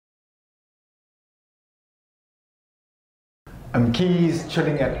Mkhize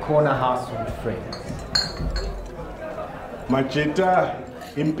chilling at corner house with friends. Majita,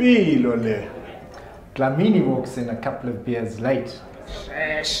 impilo le. Dlamini walks in a couple of beers late.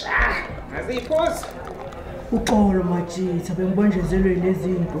 Uqolo Majita, bengibonjezelwe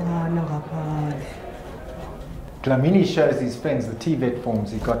lezinto ngana ngaphandle. Dlamini shows his friends the TVET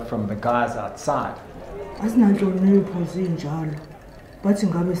forms he got from the guys outside. Asinanhlonipho zinjalo. Bathi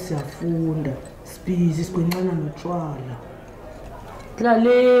ngabe siyafunda, sibhizi sigwenqana notshwala.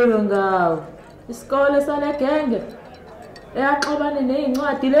 Dlaliwe ngawo. Isikole sale genge. Eyaxabane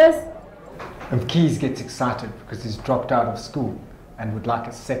nezincwadi lesi. Mkhize gets excited because he's dropped out of school and would like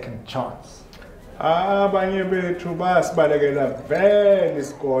a second chance. Abanye bethu basibalekela vele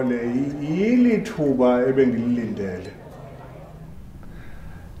isikole yilithuba ebengilindele.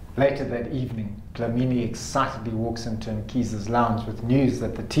 Later that evening, Dlamini excitedly walks into Mkhize's lounge with news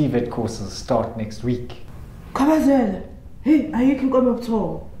that the TVET courses start next week. Khabazela, hey, ayikho inkomo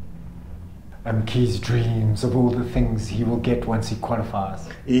yobuthongo. Mkhize dreams of all the things he will get once he qualifies.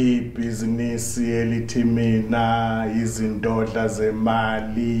 Ibhizinisi elithi mina, izindodla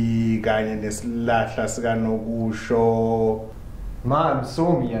zemali kanye nesilahla sikanokusho. Ma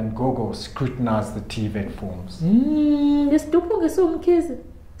Msomi and Gogo scrutinize the TVET forms. Ngesitupho ngesomkhize.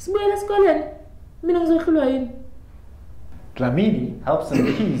 Sibuyela esikoleni. Mina ngizohlulwa yini? Dlamini helps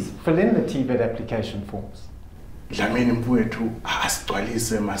Mkhize fill in the TVET application forms. Dlamini mfowethu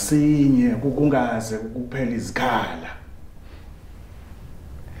asigcwalise masinye kungaze kuphela izikhala.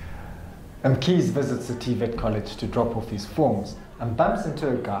 Mkhize visits the TVET college to drop off his forms and bumps into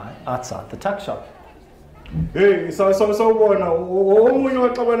a guy outside the tuck shop. Hey, sawubona omunye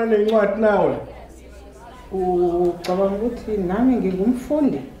waxabana nencwadi nawe. Ucabanga ukuthi nami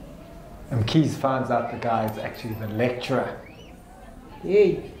ngingumfundi? Mkhize finds out the guy is actually the lecturer.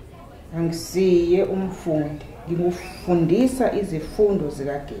 Hey, angisiye umfundi. Ngimufundisa izifundo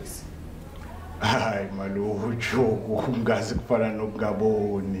zikagesi. Hayi malujo kungazi kufana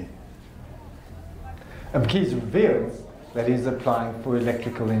nokungaboni. Mkhize reveals that he's applying for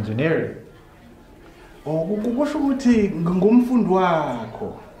electrical engineering. Kusho ukuthi ngumfundi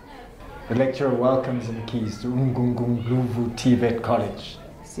wakho. The lecturer welcomes Mkhize to Ngungungluvu TVET College.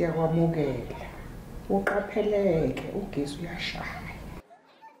 Siyakwamukela. Uqapheleke ugesi uyashaya.